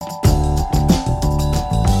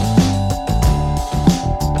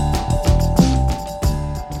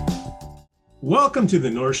Welcome to the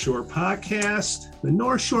North Shore Podcast. The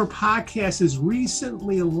North Shore Podcast is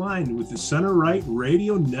recently aligned with the Center Right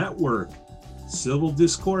Radio Network. Civil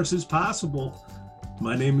discourse is possible.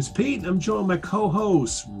 My name is Pete, and I'm joined by my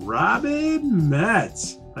co-host, Robin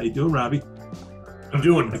Metz. How you doing, Robbie? I'm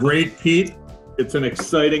doing great, Pete. It's an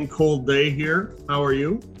exciting cold day here. How are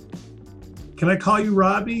you? Can I call you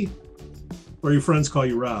Robbie? Or your friends call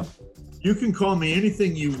you Rob? You can call me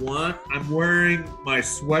anything you want. I'm wearing my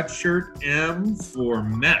sweatshirt M for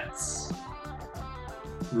Mets.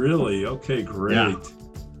 Really? Okay, great. Yeah.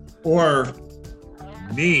 Or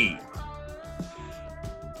me.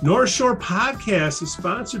 North Shore Podcast is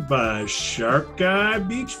sponsored by Shark Guy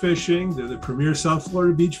Beach Fishing. They're the premier South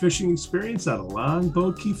Florida beach fishing experience out of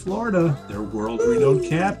Longboat Key, Florida. Their world-renowned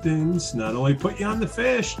captains not only put you on the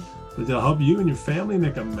fish, but they'll help you and your family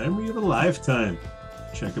make a memory of a lifetime.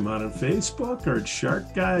 Check them out on Facebook or at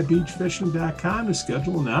sharkguybeachfishing.com to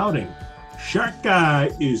schedule an outing. Shark Guy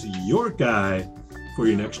is your guy for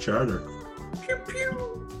your next charter. Pew,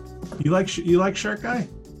 pew. You like Shark Guy?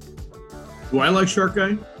 Do I like Shark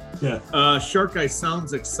Guy? Yeah. Shark Guy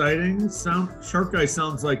sounds exciting. Shark Guy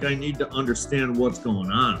sounds like I need to understand what's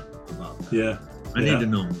going on about that. Yeah. I need to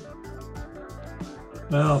know more.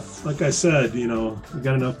 Well, like I said, we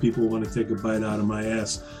got enough people who want to take a bite out of my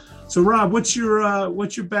ass. So, Rob, what's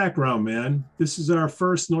your background, man? This is our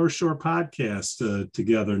first North Shore podcast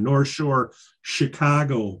together, North Shore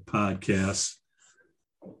Chicago podcast.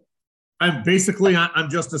 I'm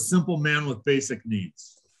just a simple man with basic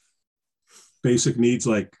needs. Basic needs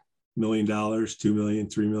like $1 million, $2 million,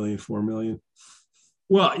 $3 million, $4 million.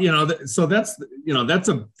 Well, so that's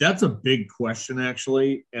a big question,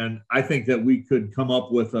 actually. And I think that we could come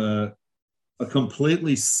up with a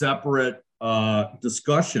completely separate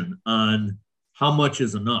discussion on how much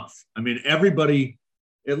is enough. I mean, everybody,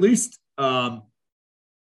 at least every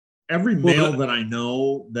male that I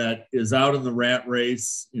know that is out in the rat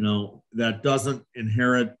race, that doesn't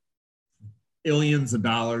inherit billions of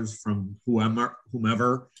dollars from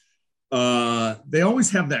whomever, they always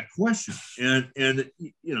have that question. And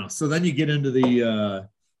so then you get into the,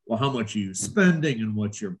 how much are you spending and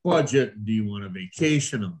what's your budget? And do you want a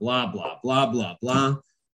vacation and blah, blah, blah, blah, blah.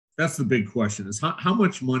 That's the big question is how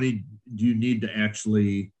much money do you need to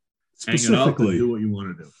actually hang it up and do what you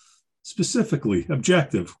want to do? Specifically,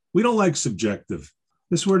 objective. We don't like subjective.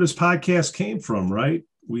 This is where this podcast came from, right?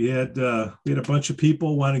 We had a bunch of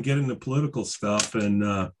people want to get into political stuff,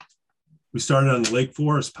 and we started on the Lake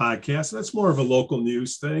Forest podcast. That's more of a local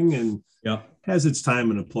news thing and has its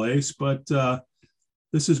time and a place. But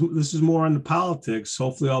this is more on the politics.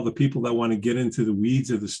 Hopefully, all the people that want to get into the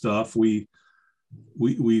weeds of the stuff, we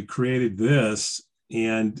created this,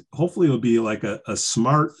 and hopefully it'll be like a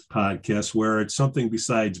smart podcast where it's something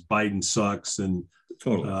besides Biden sucks and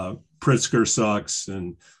Pritzker sucks,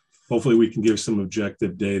 and hopefully we can give some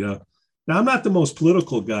objective data. Now, I'm not the most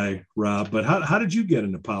political guy, Rob, but how did you get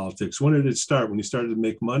into politics? When did it start? When you started to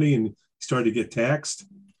make money and you started to get taxed?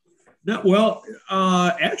 No, well,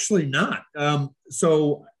 actually not.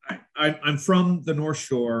 So I'm from the North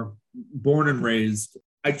Shore, born and raised.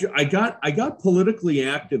 I got politically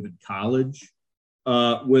active in college.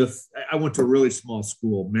 I went to a really small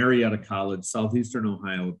school, Marietta College, Southeastern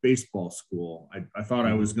Ohio, a baseball school. I thought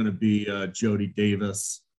I was going to be Jody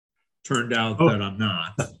Davis. Turned out that I'm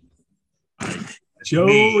not.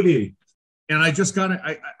 Jody. And I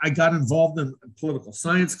got involved in political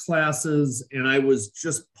science classes, and I was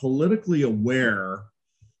just politically aware.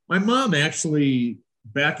 My mom actually,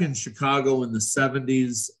 back in Chicago in the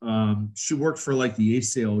 70s, she worked for like the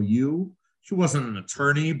ACLU. She wasn't an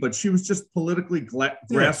attorney, but she was just politically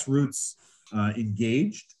grassroots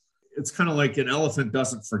engaged. It's kind of like an elephant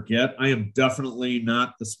doesn't forget. I am definitely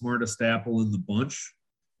not the smartest apple in the bunch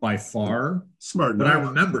by far. Smart, but I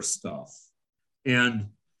remember stuff. And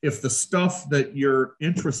if the stuff that you're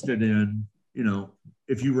interested in,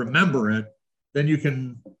 if you remember it, then you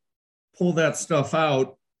can pull that stuff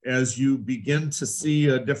out as you begin to see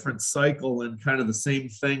a different cycle and kind of the same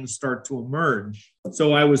things start to emerge.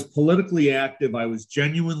 So I was politically active. I was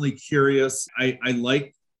genuinely curious. I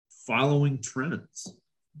like following trends.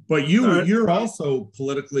 But you're also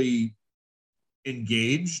politically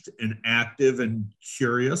engaged and active and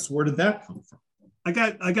curious. Where did that come from? I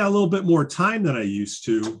got a little bit more time than I used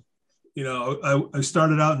to. I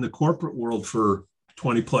started out in the corporate world for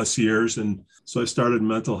 20 plus years. And so I started a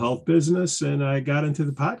mental health business and I got into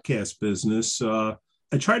the podcast business. I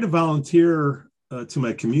tried to volunteer to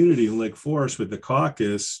my community in Lake Forest with the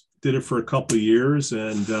caucus, did it for a couple of years.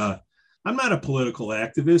 And I'm not a political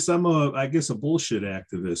activist. I'm I guess a bullshit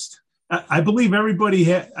activist. I believe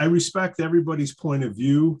I respect everybody's point of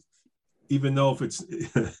view. even though if it's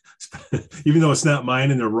even though it's not mine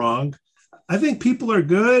and they're wrong. I think people are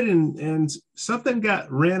good, and something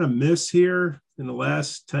ran amiss here in the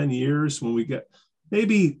last 10 years when we got,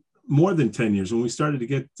 maybe more than 10 years, when we started to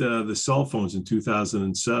get the cell phones in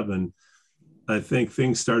 2007. I think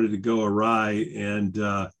things started to go awry, and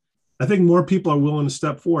I think more people are willing to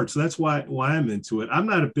step forward. So that's why I'm into it. I'm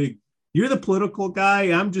not a big, you're the political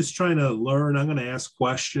guy. I'm just trying to learn. I'm going to ask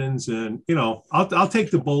questions, and, I'll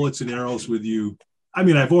take the bullets and arrows with you. I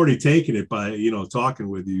mean, I've already taken it by, talking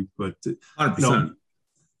with you, but 100%.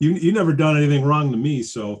 You never done anything wrong to me.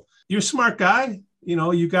 So you're a smart guy.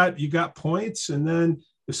 You got points. And then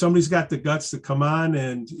if somebody's got the guts to come on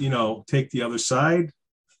and, take the other side,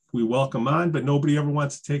 we welcome on, but nobody ever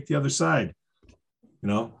wants to take the other side,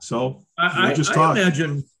 so I just talk.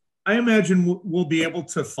 I imagine we'll be able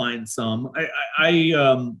to find some.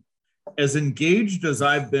 I as engaged as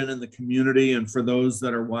I've been in the community, and for those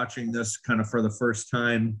that are watching this kind of for the first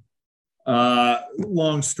time,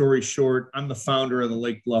 long story short, I'm the founder of the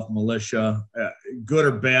Lake Bluff Militia. Good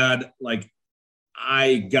or bad, like,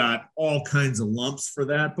 I got all kinds of lumps for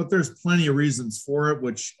that, but there's plenty of reasons for it,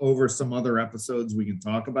 which over some other episodes we can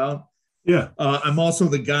talk about. Yeah. I'm also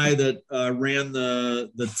the guy that ran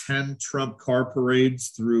the 10 Trump car parades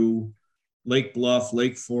through Lake Bluff,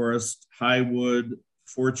 Lake Forest, Highwood,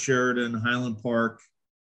 Fort Sheridan, Highland Park,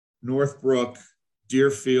 Northbrook,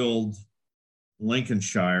 Deerfield,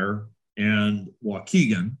 Lincolnshire, and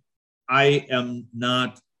Waukegan. I am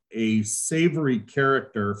not a savory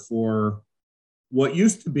character for what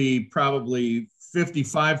used to be probably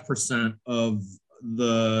 55% of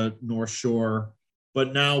the North Shore,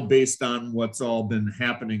 but now, based on what's all been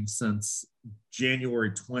happening since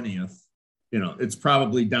January 20th, it's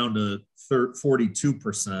probably down to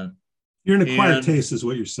 42%. You're an acquired taste, is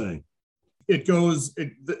what you're saying. It goes,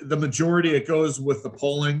 the majority, it goes with the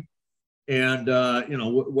polling. And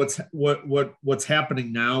what's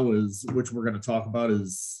happening now is, which we're going to talk about,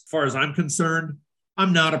 is, as far as I'm concerned,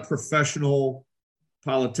 I'm not a professional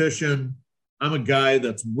politician. I'm a guy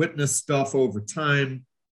that's witnessed stuff over time.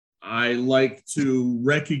 I like to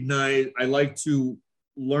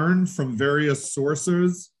learn from various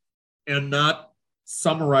sources and not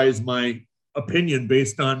summarize my opinion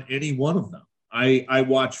based on any one of them. I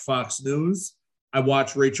watch Fox News. I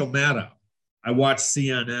watch Rachel Maddow. I watch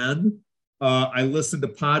CNN. I listen to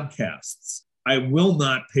podcasts. I will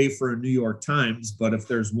not pay for a New York Times, but if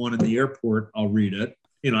there's one in the airport, I'll read it.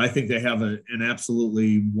 I think they have an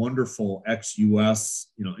absolutely wonderful ex-US,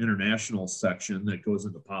 international section that goes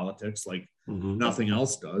into politics like nothing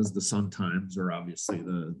else does. The Sun Times, or obviously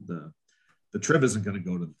the Trib isn't going to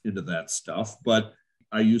go into that stuff. But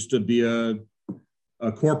I used to be a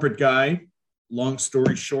corporate guy. Long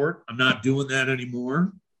story short, I'm not doing that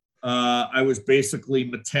anymore. I was basically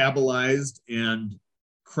metabolized and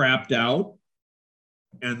crapped out.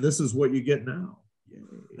 And this is what you get now.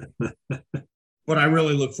 Yay. But I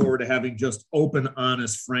really look forward to having just open,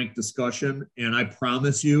 honest, frank discussion. And I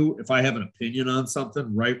promise you, if I have an opinion on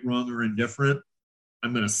something, right, wrong, or indifferent,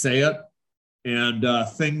 I'm going to say it. And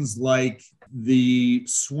things like the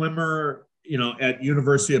swimmer, at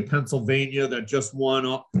University of Pennsylvania that just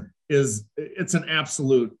won, it's an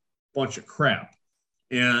absolute bunch of crap.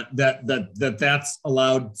 And that's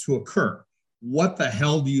allowed to occur. What the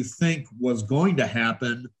hell do you think was going to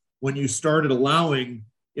happen when you started allowing,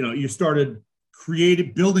 you started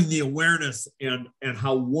building the awareness and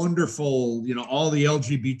how wonderful, all the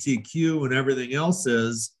LGBTQ and everything else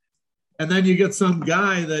is. And then you get some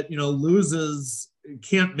guy that, loses,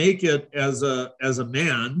 can't make it as a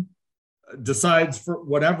man, decides for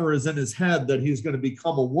whatever is in his head that he's going to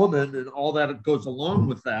become a woman and all that goes along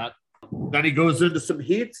with that. Then he goes into some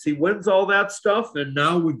heats, he wins all that stuff. And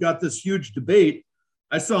now we've got this huge debate.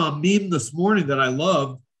 I saw a meme this morning that I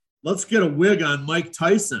loved. Let's get a wig on Mike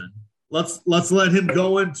Tyson. Let's let him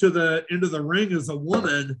go into the ring as a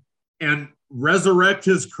woman and resurrect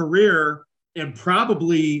his career and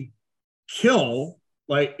probably kill,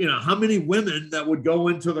 how many women that would go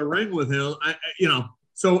into the ring with him.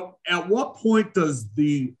 So at what point does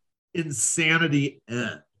the insanity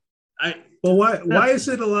end? Why is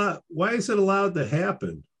it allowed to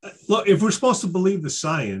happen? Look, if we're supposed to believe the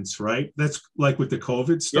science, right? That's like with the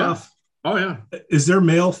COVID stuff. Yeah. Oh yeah. Is there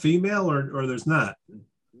male, female, or there's not?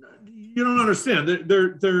 You don't understand.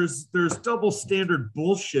 There's double standard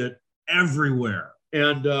bullshit everywhere.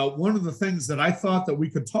 And one of the things that I thought that we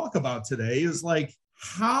could talk about today is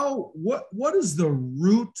what is the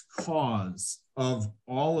root cause of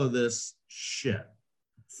all of this shit?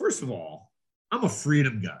 First of all, I'm a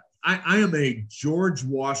freedom guy. I am a George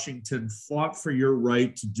Washington, fought for your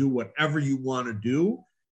right to do whatever you want to do.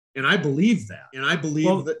 And I believe that. And I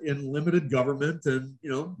believe that in limited government, and,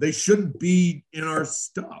 they shouldn't be in our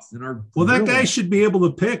stuff, in our. Well, that guy should be able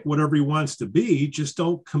to pick whatever he wants to be. Just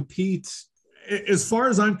don't compete. As far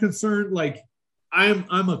as I'm concerned, like,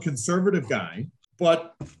 I'm a conservative guy,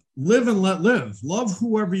 but live and let live. Love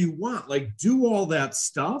whoever you want. Like, do all that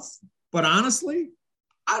stuff. But honestly,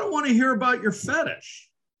 I don't want to hear about your fetish.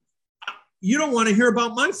 You don't want to hear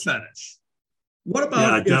about my fetish. What about?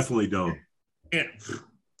 Yeah, I definitely don't. And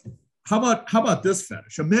how about this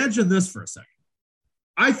fetish? Imagine this for a second.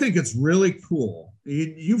 I think it's really cool.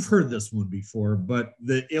 You've heard this one before, but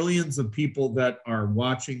the aliens of people that are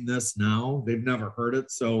watching this now, they've never heard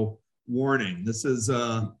it. So warning, this is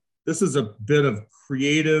a bit of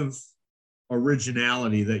creative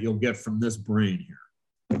originality that you'll get from this brain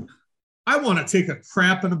here. I want to take a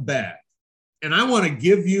crap in a bag, and I want to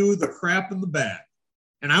give you the crap in the bag,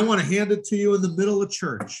 and I want to hand it to you in the middle of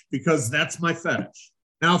church because that's my fetish.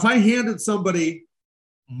 Now, if I handed somebody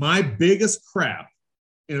my biggest crap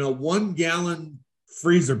in a 1-gallon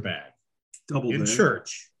freezer bag in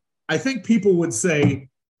church, I think people would say,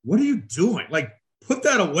 "What are you doing? Like, put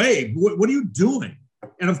that away. What are you doing?"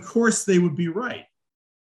 And of course, they would be right.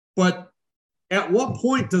 But at what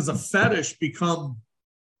point does a fetish become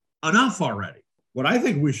enough already? What I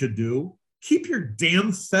think we should do, keep your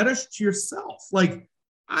damn fetish to yourself. Like,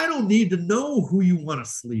 I don't need to know who you want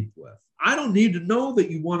to sleep with. I don't need to know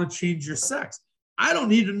that you want to change your sex. I don't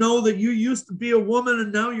need to know that you used to be a woman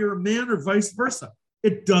and now you're a man, or vice versa.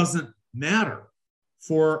 It doesn't matter.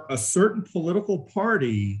 For a certain political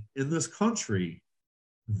party in this country,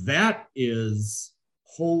 that is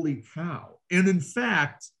holy cow. And in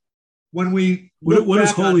fact, when we look what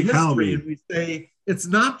back does holy on cow history mean? and we say it's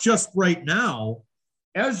not just right now,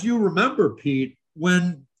 as you remember, Pete,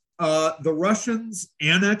 when the Russians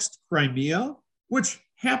annexed Crimea, which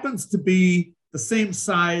happens to be the same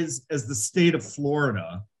size as the state of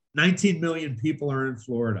Florida. 19 million people are in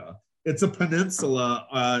Florida. It's a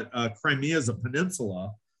peninsula. Crimea is a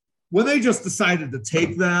peninsula. When they just decided to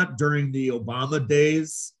take that during the Obama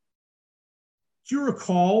days, do you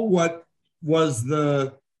recall what was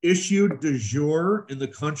the issue du jour in the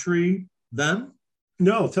country then?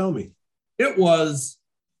 No, tell me. It was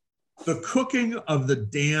the cooking of the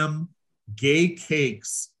damn gay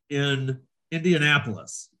cakes in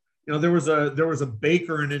Indianapolis. There was a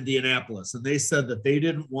baker in Indianapolis, and they said that they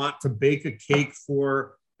didn't want to bake a cake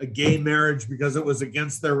for a gay marriage because it was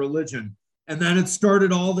against their religion. And then it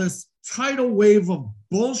started all this tidal wave of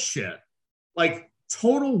bullshit, like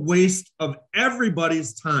total waste of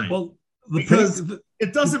everybody's time. Well, because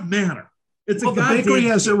it doesn't matter. The bakery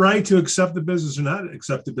has the right to accept the business or not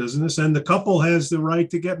accept the business, and the couple has the right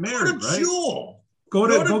to get married, right? Jewel. Go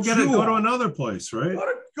to another place, right?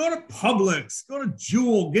 Go to Publix, go to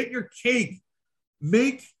Jewel, get your cake.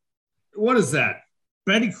 Make, what is that?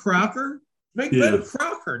 Betty Crocker? Betty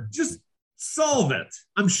Crocker. Just solve it.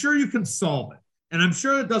 I'm sure you can solve it. And I'm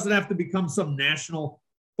sure it doesn't have to become some national,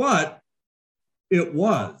 but it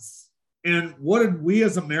was. And what did we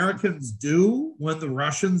as Americans do when the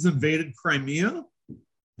Russians invaded Crimea?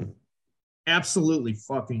 Absolutely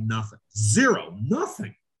fucking nothing. Zero.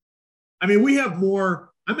 Nothing. I mean, we have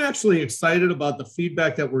more. I'm actually excited about the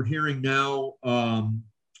feedback that we're hearing now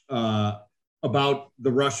about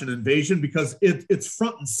the Russian invasion, because it's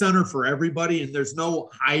front and center for everybody, and there's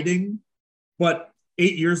no hiding. But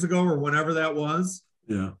 8 years ago, or whenever that was,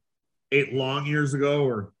 8 long years ago,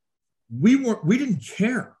 or we didn't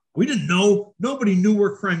care. We didn't know. Nobody knew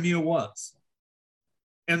where Crimea was.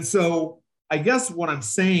 And so I guess what I'm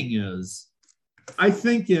saying is, I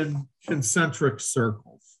think in concentric circles.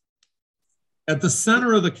 At the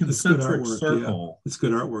center of the concentric circle, it's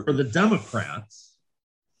good artwork for the Democrats,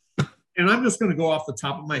 and I'm just going to go off the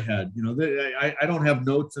top of my head. I don't have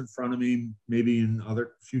notes in front of me. Maybe in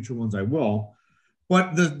other future ones I will.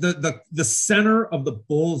 But the center of the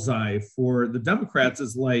bullseye for the Democrats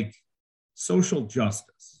is like social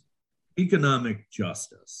justice, economic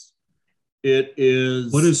justice. It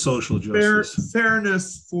is, what is social justice?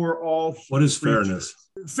 Fairness for all. What is creatures.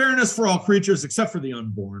 Fairness? Fairness for all creatures except for the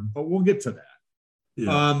unborn, but we'll get to that.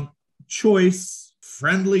 Yeah. Choice,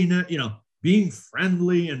 friendliness, being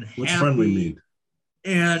friendly and happy. What's friendly mean?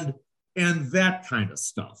 And that kind of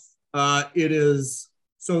stuff. It is,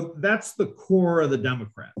 so that's the core of the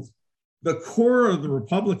Democrats. The core of the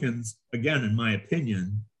Republicans, again, in my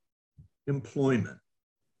opinion, employment,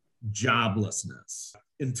 joblessness,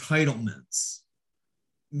 entitlements,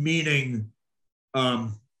 meaning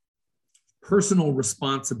personal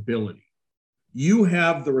responsibility. You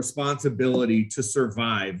have the responsibility to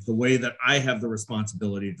survive the way that I have the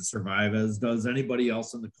responsibility to survive, as does anybody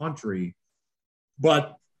else in the country.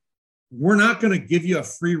 But we're not going to give you a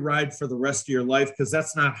free ride for the rest of your life, because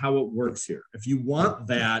that's not how it works here. If you want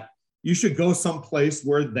that, you should go someplace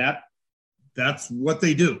where that's what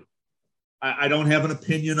they do. I don't have an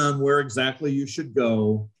opinion on where exactly you should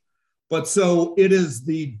go. But so it is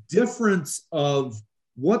the difference of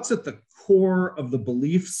what's at the core of the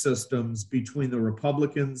belief systems between the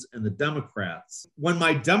Republicans and the Democrats. When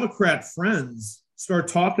my Democrat friends start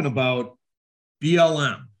talking about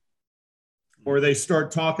BLM, or they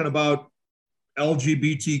start talking about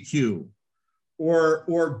LGBTQ,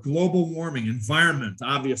 or global warming, environment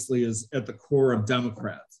obviously is at the core of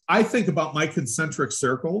Democrats. I think about my concentric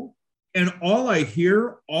circle, and all I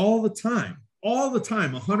hear all the time,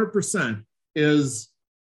 100%, is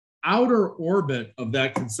outer orbit of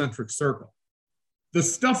that concentric circle. The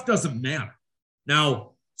stuff doesn't matter.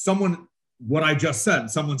 Now, what I just said,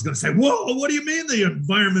 someone's going to say, whoa, what do you mean the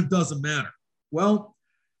environment doesn't matter? Well,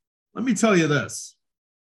 let me tell you this.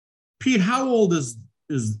 Pete, how old is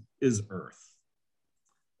Earth?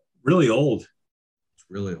 Really old. It's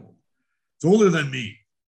really old. It's older than me.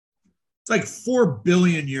 It's like 4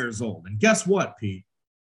 billion years old. And guess what, Pete?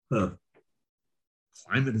 Huh.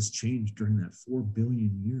 Climate has changed during that 4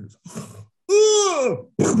 billion years.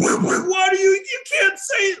 Why do you can't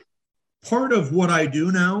say it? Part of what I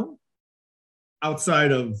do now,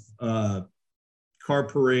 outside of car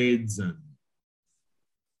parades and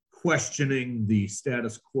questioning the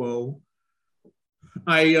status quo,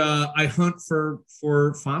 I hunt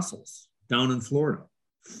for fossils down in Florida.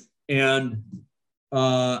 And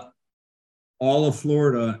all of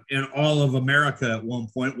Florida and all of America at one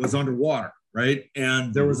point was underwater, right?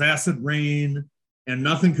 And there was acid rain, and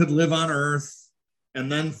nothing could live on Earth.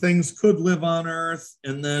 And then things could live on Earth,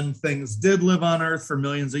 and then things did live on Earth for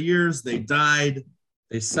millions of years. They died.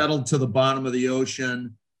 They settled to the bottom of the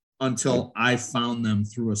ocean until I found them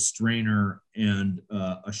through a strainer and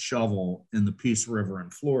a shovel in the Peace River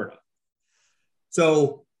in Florida.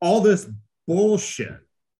 So all this bullshit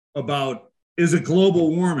about, is it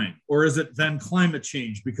global warming or is it then climate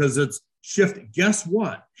change because it's shifting? Guess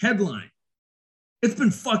what? Headline. It's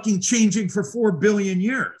been fucking changing for 4 billion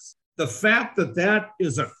years. The fact that that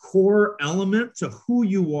is a core element to who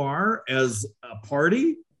you are as a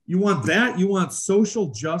party, you want that, you want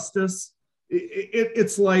social justice.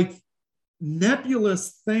 It's like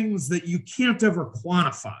nebulous things that you can't ever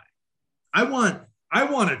quantify. I want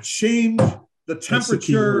to change the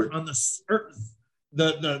temperature on the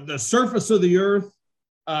surface of the Earth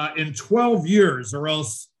in 12 years, or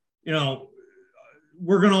else,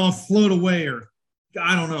 we're gonna all float away, or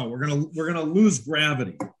I don't know, we're gonna lose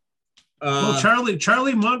gravity. Well,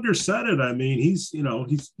 Charlie Munger said it. I mean,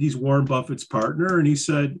 he's Warren Buffett's partner, and he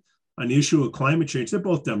said on the issue of climate change, they're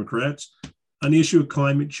both Democrats. On the issue of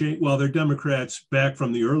climate change, well, they're Democrats back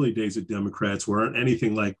from the early days of Democrats weren't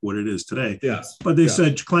anything like what it is today. Yes. But they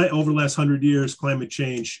said over the last 100 years, climate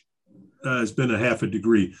change has been a half a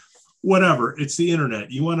degree. Whatever, it's the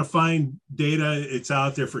internet. You want to find data, it's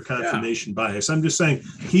out there for confirmation bias. I'm just saying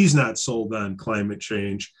he's not sold on climate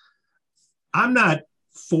change. I'm not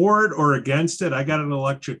for it or against it. I got an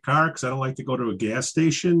electric car because I don't like to go to a gas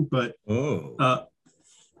station, but I'm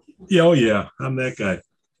that guy.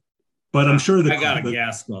 But I'm sure I got a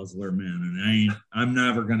gas guzzler, man, and I'm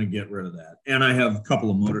never going to get rid of that. And I have a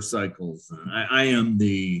couple of motorcycles. And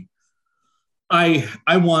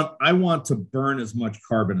I want to burn as much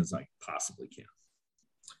carbon as I possibly can.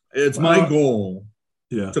 It's my goal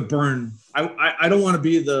to burn. I don't want to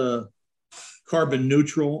be the carbon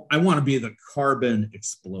neutral. I want to be the carbon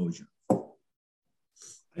explosion. I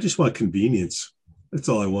just want convenience. That's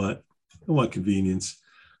all I want. I want convenience.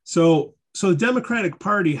 So the Democratic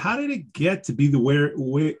Party, how did it get to be the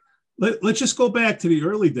way? Let's just go back to the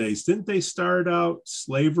early days. Didn't they start out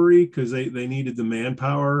slavery because they needed the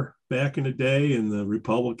manpower back in the day, and the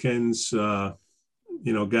Republicans, got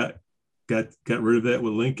rid of that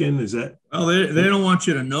with Lincoln? Is that? Well, they don't want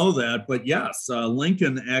you to know that, but yes,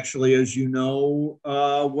 Lincoln actually, as you know,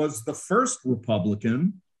 was the first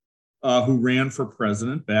Republican who ran for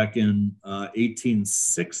president back in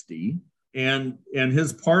 1860. And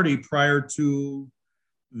his party, prior to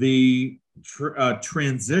the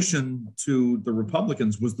transition to the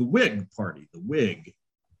Republicans, was the Whig Party. The Whig,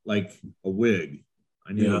 like a wig.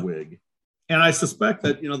 I need a wig. And I suspect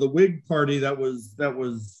that the Whig Party that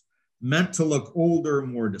was meant to look older,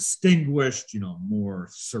 more distinguished, more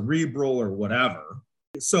cerebral or whatever.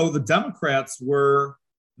 So the Democrats were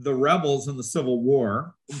the rebels in the Civil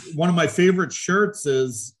War. One of my favorite shirts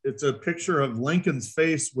it's a picture of Lincoln's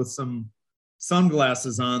face with some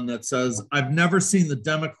sunglasses on that says, "I've never seen the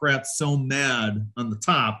Democrats so mad," on the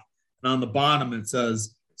top, and on the bottom it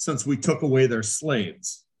says, "since we took away their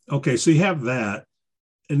slaves." Okay, so you have that.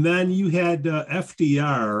 And then you had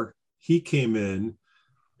FDR, he came in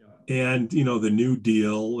and, the New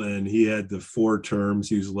Deal, and he had the 4 terms.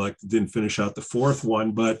 He was elected, didn't finish out the 4th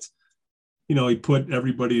one, but, he put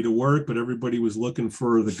everybody to work, but everybody was looking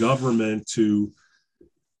for the government to,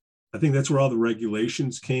 I think that's where all the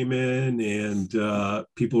regulations came in, and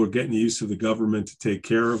people were getting used to the government to take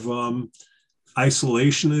care of them.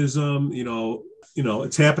 Isolationism,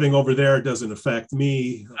 it's happening over there. It doesn't affect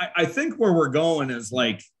me. I think where we're going is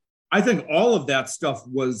like, I think all of that stuff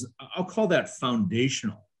was, I'll call that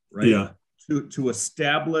foundational, right? Yeah. To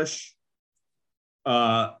establish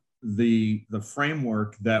the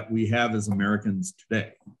framework that we have as Americans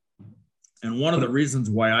today. And one of the reasons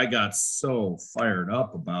why I got so fired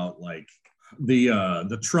up about like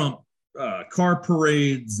the Trump car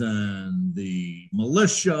parades and the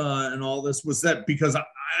militia and all this was that because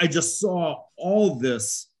I just saw all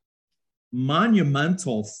this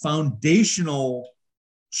monumental, foundational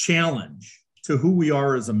challenge to who we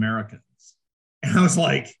are as Americans. And I was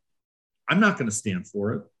like, I'm not going to stand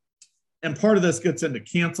for it. And part of this gets into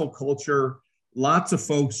cancel culture. Lots of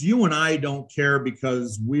folks, you and I don't care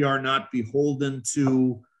because we are not beholden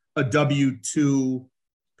to a W-2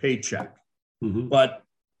 paycheck. Mm-hmm. But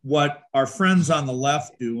what our friends on the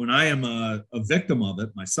left do, and I am a victim of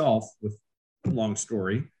it myself, with a long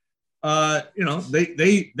story,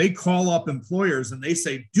 they call up employers and they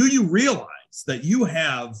say, do you realize that you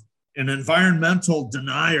have an environmental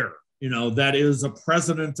denier, that is a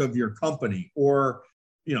president of your company, or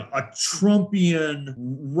a Trumpian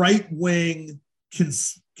right-wing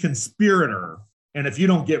conspirator. And if you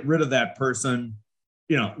don't get rid of that person,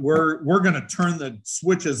 we're going to turn the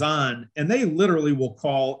switches on. And they literally will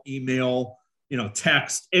call, email,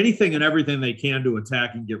 text, anything and everything they can to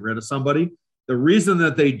attack and get rid of somebody. The reason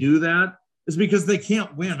that they do that is because they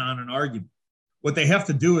can't win on an argument. What they have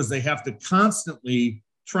to do is they have to constantly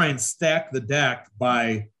try and stack the deck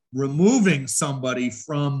by removing somebody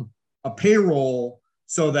from a payroll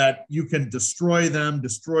so that you can destroy them,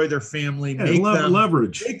 destroy their family, make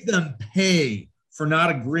them pay for not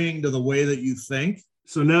agreeing to the way that you think.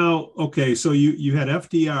 So now, okay, so you had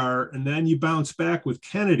FDR, and then you bounce back with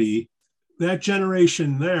Kennedy. That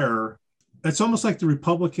generation there, that's almost like the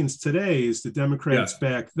Republicans today is the Democrats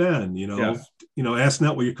back then, ask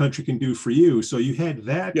not what your country can do for you. So you had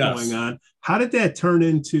that going on. How did that turn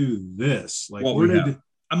into this? Like, I'm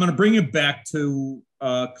going to bring it back to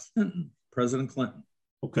Clinton, President Clinton.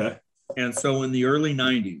 Okay. And so in the early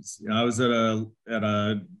 90s, I was at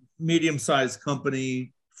a medium-sized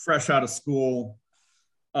company, fresh out of school.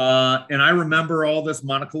 And I remember all this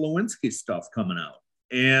Monica Lewinsky stuff coming out.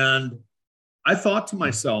 And I thought to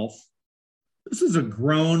myself, this is a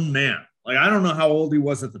grown man. Like, I don't know how old he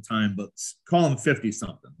was at the time, but call him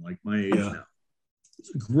 50-something, like my age now.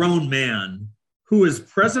 He's a grown man who is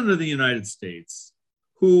president of the United States,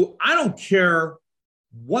 who I don't care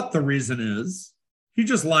what the reason is. He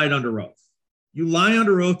just lied under oath. You lie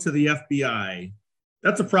under oath to the FBI.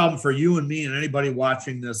 That's a problem for you and me and anybody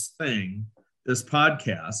watching this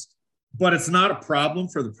podcast, but it's not a problem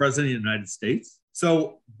for the president of the United States.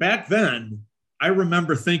 So back then, I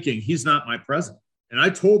remember thinking, he's not my president. And I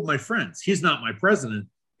told my friends, he's not my president.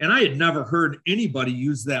 And I had never heard anybody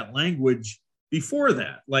use that language before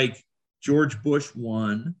that, like George Bush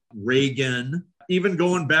 1, Reagan, even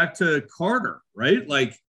going back to Carter, right?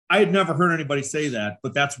 Like, I had never heard anybody say that,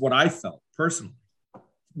 but that's what I felt personally.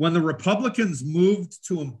 When the Republicans moved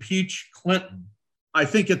to impeach Clinton, I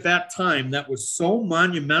think at that time that was so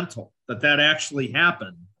monumental that actually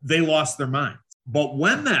happened, they lost their minds. But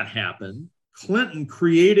when that happened, Clinton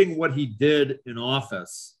creating what he did in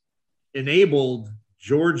office enabled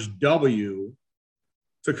George W.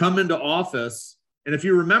 to come into office. And if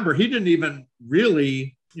you remember, he didn't even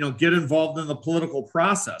really get involved in the political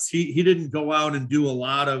process. He didn't go out and do a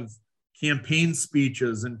lot of campaign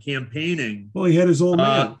speeches and campaigning. Well, he had his old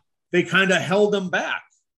man. They kind of held him back.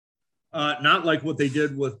 Not like what they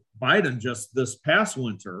did with Biden just this past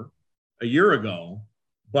winter, a year ago,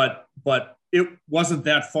 but it wasn't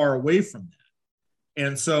that far away from that.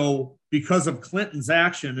 And so because of Clinton's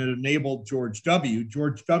action, it enabled George W.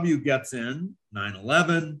 George W. gets in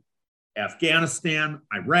 9/11, Afghanistan,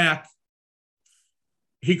 Iraq.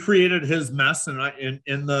 He created his mess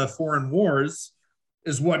in the foreign wars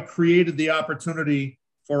is what created the opportunity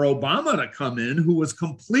for Obama to come in, who was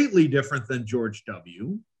completely different than George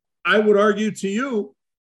W. I would argue to you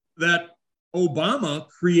that Obama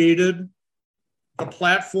created the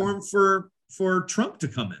platform for Trump to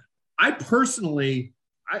come in. I personally,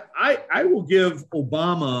 I will give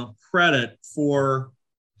Obama credit for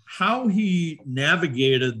how he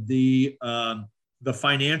navigated the the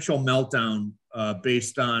financial meltdown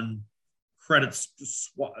based on credit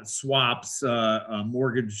swaps,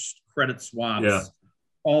 mortgage credit swaps,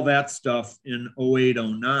 all that stuff in 08,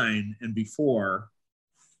 09 and before,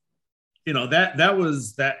 that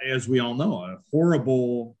was, as we all know, a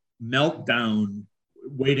horrible meltdown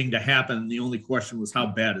waiting to happen. The only question was, how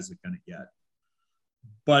bad is it going to get?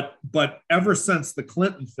 But ever since the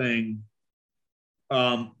Clinton thing,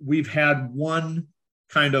 we've had one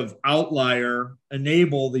kind of outlier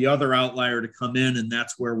enable the other outlier to come in, and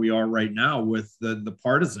that's where we are right now with the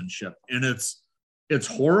partisanship. And it's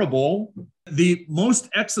horrible. The most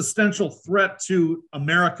existential threat to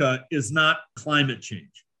America is not climate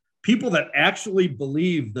change. People that actually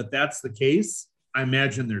believe that that's the case, I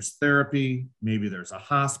imagine there's therapy, maybe there's a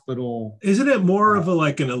hospital. Isn't it more of an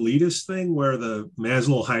elitist thing where the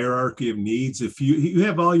Maslow hierarchy of needs, if you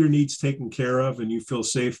have all your needs taken care of and you feel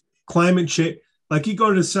safe, climate change, like you go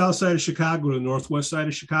to the south side of Chicago, to the northwest side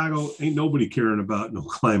of Chicago, ain't nobody caring about no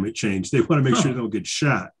climate change. They want to make sure they don't get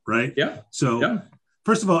shot, right? Yeah. So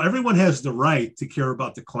first of all, everyone has the right to care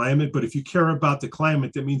about the climate, but if you care about the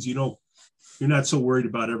climate, that means you're not so worried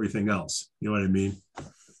about everything else. You know what I mean?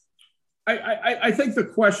 I think the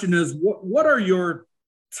question is, what are your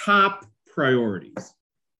top priorities?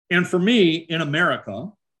 And for me, in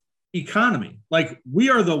America, economy. Like, we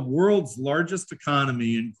are the world's largest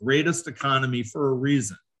economy and greatest economy for a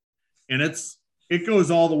reason. And it goes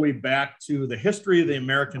all the way back to the history of the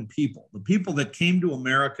American people. The people that came to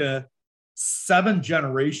America 7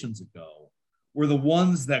 generations ago were the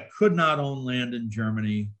ones that could not own land in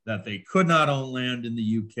Germany, that they could not own land in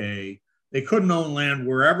the UK. They couldn't own land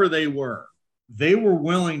wherever they were. They were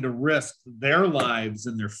willing to risk their lives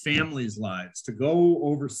and their families' lives to go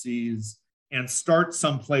overseas and start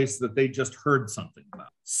someplace that they just heard something about.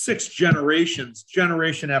 6 generations,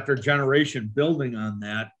 generation after generation, building on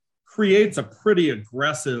that creates a pretty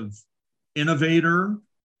aggressive innovator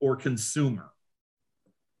or consumer.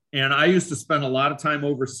 And I used to spend a lot of time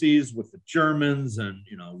overseas with the Germans and,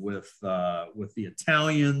 with the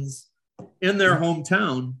Italians in their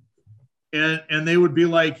hometown. And they would be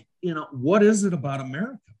like, what is it about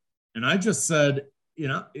America? And I just said,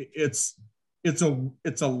 it's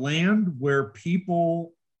a land where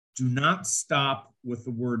people do not stop with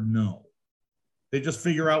the word no. They just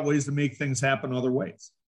figure out ways to make things happen other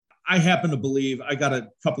ways. I happen to believe, I got a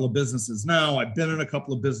couple of businesses now. I've been in a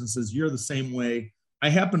couple of businesses. You're the same way. I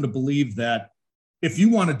happen to believe that if you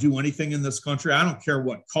want to do anything in this country, I don't care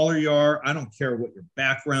what color you are. I don't care what your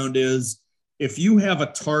background is. If you have a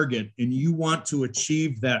target and you want to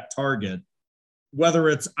achieve that target, whether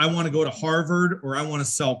it's I want to go to Harvard or I want to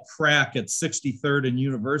sell crack at 63rd and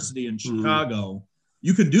University in Chicago,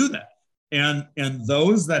 you can do that. And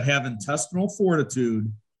those that have intestinal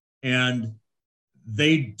fortitude and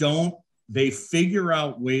they figure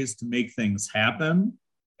out ways to make things happen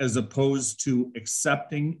as opposed to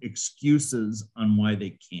accepting excuses on why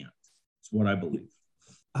they can't. It's what I believe.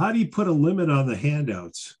 How do you put a limit on the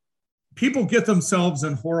handouts? People get themselves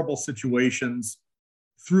in horrible situations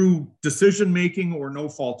through decision-making or no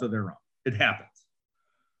fault of their own. It happens.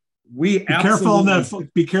 Be careful on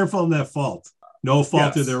that fault. No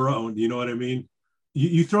fault of their own. You know what I mean?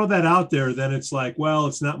 You throw that out there, then it's like, well,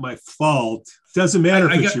 it's not my fault. It doesn't matter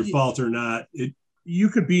if it's your fault or not. You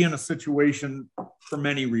could be in a situation for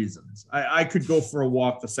many reasons. I could go for a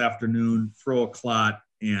walk this afternoon, throw a clot,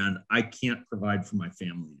 and I can't provide for my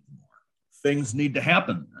family anymore. Things need to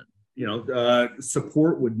happen.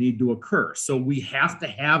 Support would need to occur. So we have to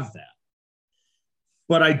have that.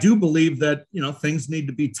 But I do believe that, things need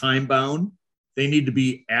to be time bound. They need to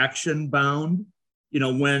be action bound.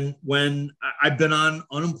 When I've been on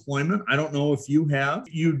unemployment, I don't know if you have,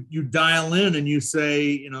 you dial in and you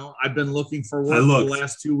say, I've been looking for work for the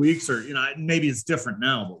last 2 weeks, or, maybe it's different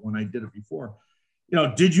now, but when I did it before,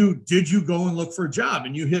 did you go and look for a job?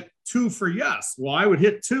 And you hit 2 for yes. Well, I would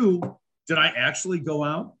hit 2. Did I actually go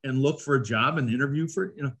out and look for a job and interview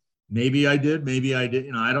for, maybe I did, maybe I did,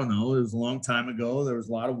 I don't know. It was a long time ago. There was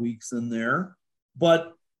a lot of weeks in there,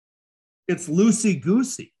 but it's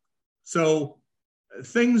loosey-goosey. So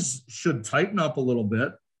things should tighten up a little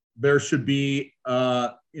bit. There should be,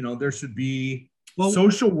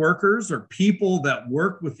 social workers or people that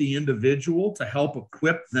work with the individual to help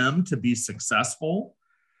equip them to be successful.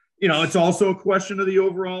 It's also a question of the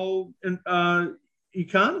overall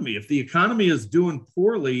economy. If the economy is doing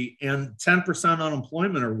poorly and 10%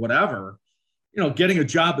 unemployment or whatever, getting a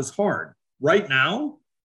job is hard. Right now,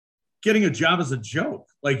 getting a job is a joke.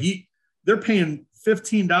 Like they're paying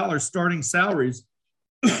 $15 starting salaries,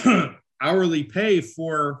 hourly pay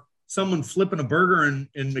for someone flipping a burger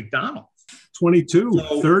in McDonald's.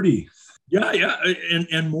 22, 30. Yeah, yeah,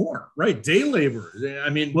 and more, right? Day labor. I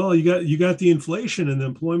mean, Well, you got the inflation, and the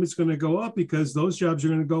employment's going to go up because those jobs are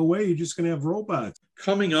going to go away. You're just going to have robots.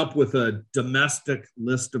 coming up with a domestic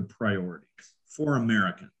list of priorities for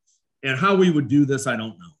Americans. And how we would do this, I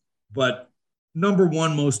don't know. But number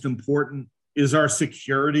one, most important, is our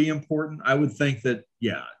security important? I would think that,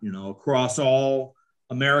 yeah, across all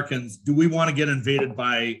Americans, do we want to get invaded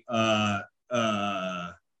by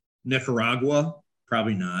Nicaragua?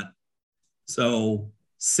 Probably not. So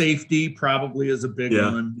safety probably is a big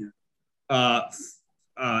one.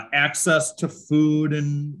 Access to food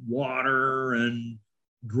and water and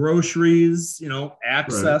groceries,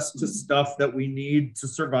 access to stuff that we need to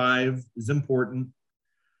survive is important.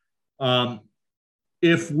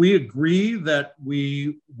 If we agree that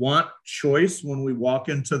we want choice when we walk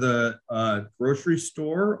into the grocery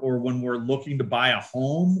store, or when we're looking to buy a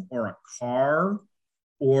home or a car,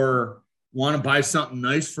 or want to buy something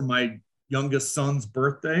nice for my youngest son's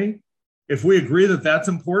birthday, if we agree that that's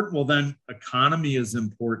important, well, then economy is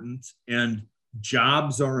important and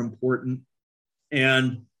jobs are important.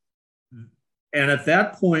 And at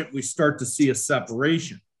that point, we start to see a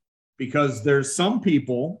separation, because there's some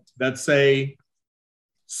people that say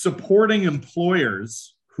supporting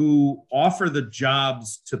employers who offer the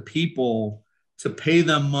jobs to people to pay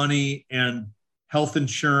them money and health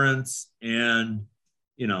insurance and,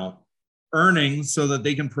 earnings so that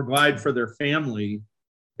they can provide for their family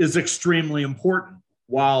is extremely important.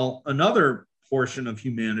 While another portion of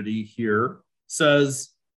humanity here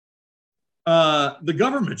says the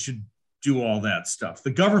government should do all that stuff.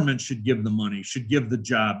 The government should give the money, should give the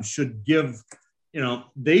job, should give,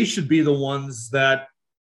 they should be the ones that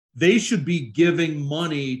they should be giving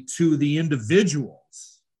money to the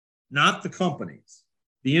individuals, not the companies,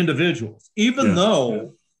 the individuals, even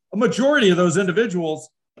though a majority of those individuals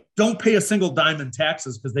don't pay a single dime in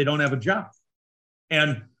taxes because they don't have a job.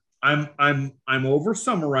 And I'm over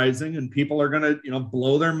summarizing, and people are going to,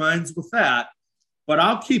 blow their minds with that. But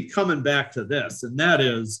I'll keep coming back to this. And that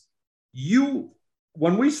is,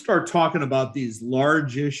 when we start talking about these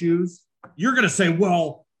large issues, you're going to say,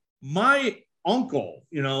 well, my uncle,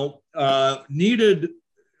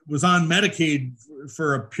 was on Medicaid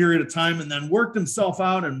for a period of time and then worked himself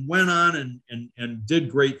out and went on and did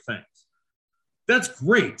great things. That's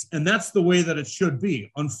great. And that's the way that it should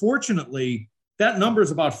be. Unfortunately, that number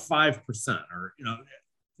is about 5%, or,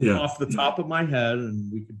 off the top of my head,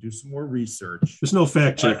 and we could do some more research. There's no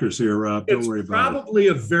fact checkers here, Rob. Don't worry about it. It's probably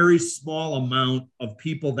a very small amount of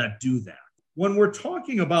people that do that. When we're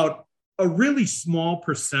talking about a really small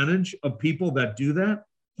percentage of people that do that,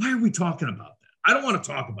 why are we talking about that? I don't want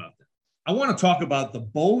to talk about that. I want to talk about the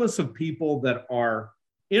bolus of people that are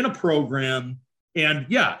in a program. And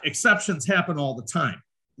yeah, exceptions happen all the time.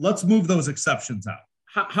 Let's move those exceptions out.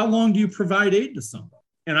 How long do you provide aid to somebody?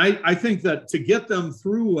 And I think that to get them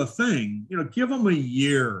through a thing, give them a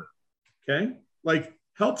year, okay? Like,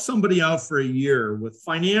 help somebody out for a year with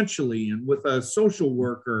financially and with a social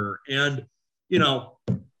worker, and,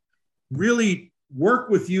 really work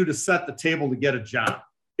with you to set the table to get a job.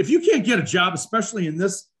 If you can't get a job, especially in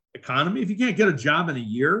this economy, if you can't get a job in a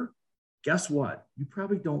year, guess what? You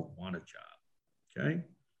probably don't want a job, okay?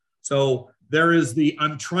 So there is the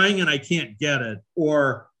I'm trying and I can't get it,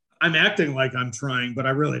 or I'm acting like I'm trying, but I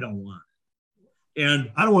really don't want it.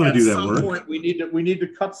 And I don't want to do that work. At some point, we need to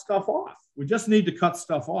cut stuff off. We just need to cut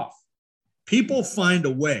stuff off. People find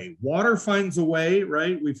a way. Water finds a way,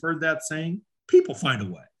 right? We've heard that saying. People find a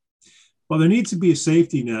way. Well, there needs to be a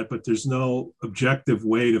safety net, but there's no objective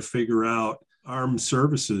way to figure out armed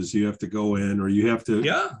services. You have to go in, or you have to,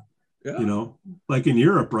 like in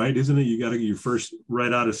Europe, right? Isn't it? You got to get your first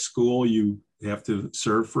right out of school. You have to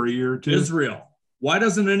serve for a year or two. Israel. Why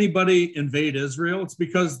doesn't anybody invade Israel? It's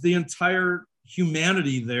because the entire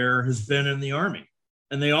humanity there has been in the army,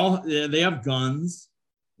 and they have guns.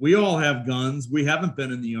 We all have guns. We haven't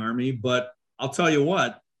been in the army, but I'll tell you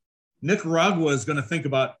what, Nicaragua is going to think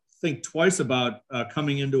twice about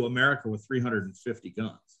coming into America with 350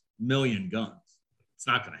 million guns. It's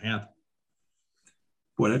not going to happen.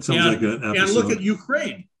 Boy, that sounds like an episode. And look at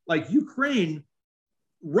Ukraine. Like Ukraine,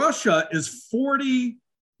 Russia is 40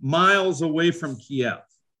 miles away from Kiev.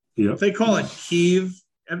 Yep. They call it Kyiv.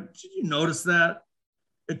 Did you notice that?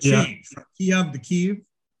 It changed from Kiev to Kyiv.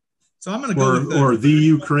 So I'm going to go with the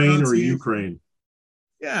Ukraine or Ukraine.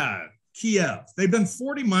 Yeah, Kiev. They've been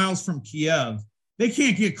 40 miles from Kiev. They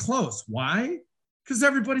can't get close. Why? Because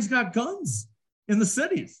everybody's got guns in the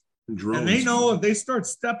cities. And they know if they start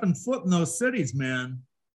stepping foot in those cities, man,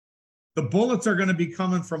 the bullets are going to be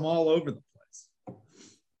coming from all over the place.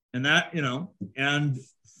 And that, and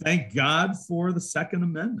thank God for the Second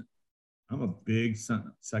Amendment. I'm a big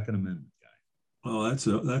Second Amendment guy. Oh,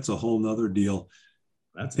 that's a whole nother deal.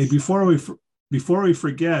 Hey, before we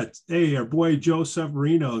forget, hey, our boy Joe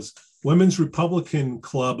Severino's Women's Republican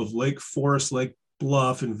Club of Lake Forest, Lake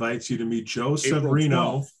Bluff invites you to meet Joe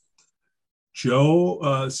Severino. 12th. Joe,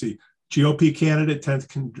 let's see, GOP candidate,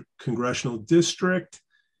 10th Congressional District.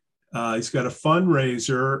 He's got a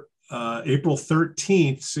fundraiser April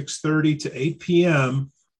 13th, 6:30 to 8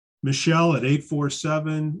 p.m. Michelle at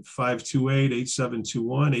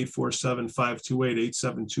 847-528-8721,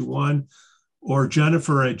 847-528-8721, or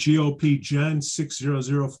Jennifer at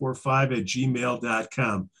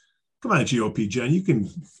gopgen60045@gmail.com. Come on, GOP Jen,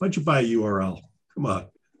 why don't you buy a URL? Come on.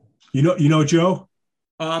 You know Joe?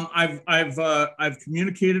 I've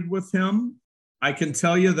communicated with him. I can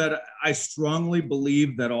tell you that I strongly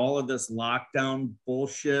believe that all of this lockdown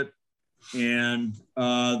bullshit and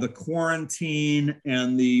the quarantine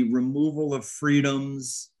and the removal of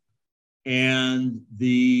freedoms and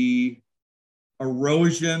the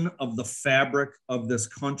erosion of the fabric of this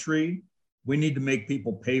country, we need to make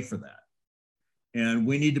people pay for that. And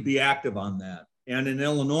we need to be active on that. And in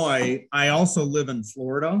Illinois, I also live in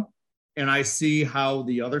Florida, and I see how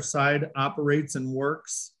the other side operates and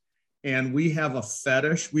works. And we have a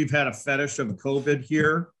fetish. We've had a fetish of COVID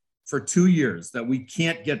here for 2 years that we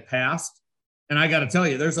can't get past. And I got to tell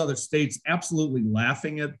you, there's other states absolutely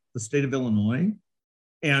laughing at the state of Illinois,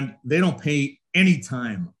 and they don't pay any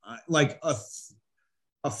time, like a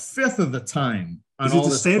fifth of the time. Is it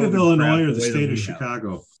the state of Illinois or the state of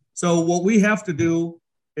Chicago? So what we have to do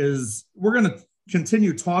is we're going to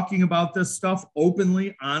continue talking about this stuff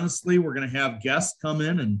openly, honestly. We're going to have guests come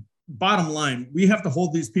in, and bottom line, we have to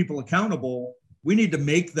hold these people accountable. We need to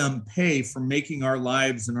make them pay for making our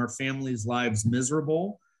lives and our families' lives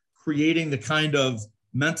miserable, creating the kind of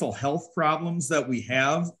mental health problems that we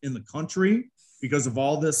have in the country because of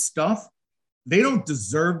all this stuff. They don't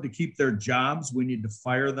deserve to keep their jobs. We need to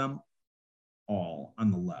fire them all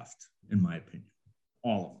on the left, in my opinion,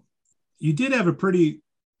 all of them. You did have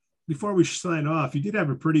before we sign off, you did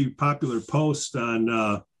have a pretty popular post on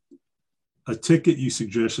a ticket you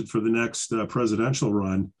suggested for the next presidential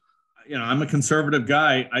run. You know, I'm a conservative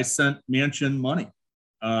guy. I sent Manchin money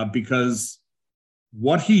because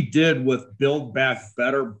what he did with Build Back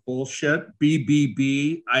Better bullshit,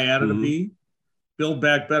 BBB, I added a B, Build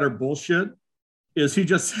Back Better bullshit, is he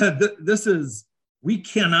just said, we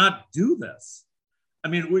cannot do this. I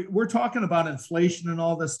mean, we're talking about inflation and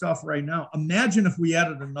all this stuff right now. Imagine if we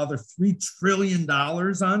added another $3 trillion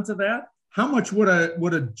onto that. How much would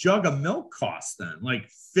a jug of milk cost then? Like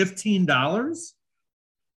 $15?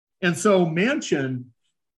 And so Manchin,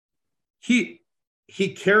 he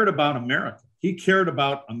cared about America. He cared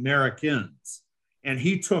about Americans. And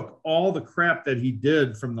he took all the crap that he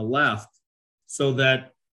did from the left so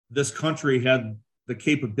that this country had the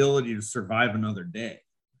capability to survive another day.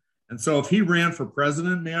 And so if he ran for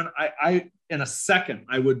president, man, I in a second,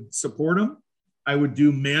 I would support him. I would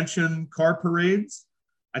do Manchin car parades.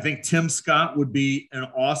 I think Tim Scott would be an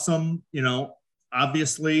awesome,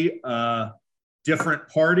 obviously different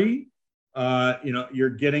party.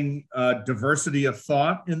 You're getting diversity of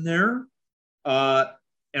thought in there.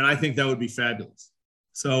 And I think that would be fabulous.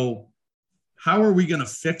 So how are we going to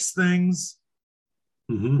fix things?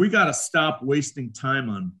 We got to stop wasting time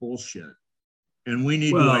on bullshit. And we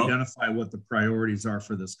need to identify what the priorities are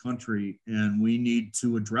for this country, and we need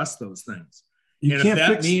to address those things. And if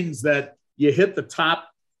that means that you hit the top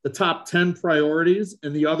 10 priorities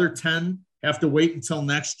and the other 10 have to wait until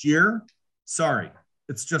next year, sorry,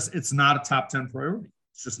 it's not a top 10 priority.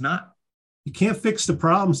 It's just not. You can't fix the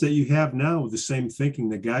problems that you have now with the same thinking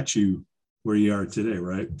that got you where you are today,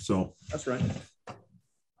 right? So that's right.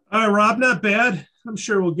 All right, Rob, not bad. I'm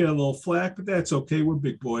sure we'll get a little flack, but that's okay. We're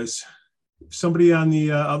big boys. If somebody on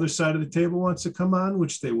the other side of the table wants to come on,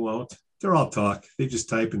 which they won't, they're all talk. They just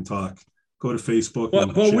type and talk. Go to Facebook.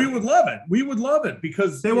 But we would love it. We would love it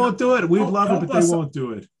because they won't do it. We would love it, but they won't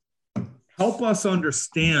do it. Help us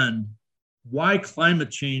understand why climate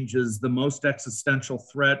change is the most existential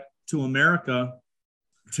threat to America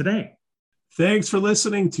today. Thanks for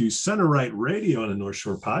listening to Center Right Radio on the North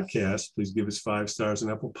Shore Podcast. Please give us 5 stars on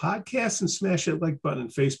Apple Podcasts and smash that like button on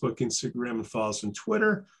Facebook, Instagram, and follow us on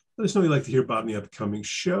Twitter. Let us know what you'd like to hear about in the upcoming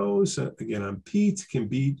shows. Again, I'm Pete. Can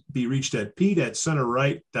be reached at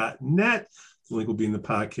pete@centerright.net. The link will be in the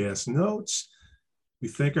podcast notes. We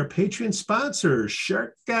thank our Patreon sponsors,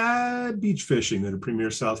 Shark Guide Beach Fishing. They're the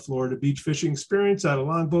premier South Florida beach fishing experience out of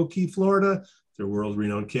Longboat Key, Florida. Their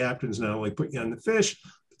world-renowned captains not only put you on the fish,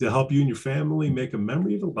 but to help you and your family make a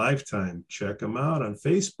memory of a lifetime. Check them out on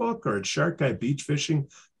Facebook or at sharkguidebeachfishing.com.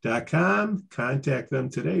 Contact them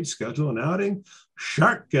today to schedule an outing.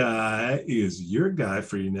 Shark Guy is your guy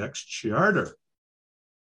for your next charter.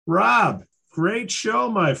 Rob, great show,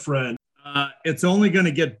 my friend. It's only going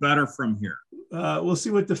to get better from here. We'll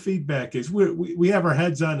see what the feedback is. We have our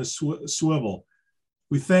heads on a swivel.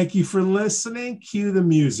 We thank you for listening. Cue the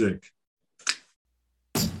music.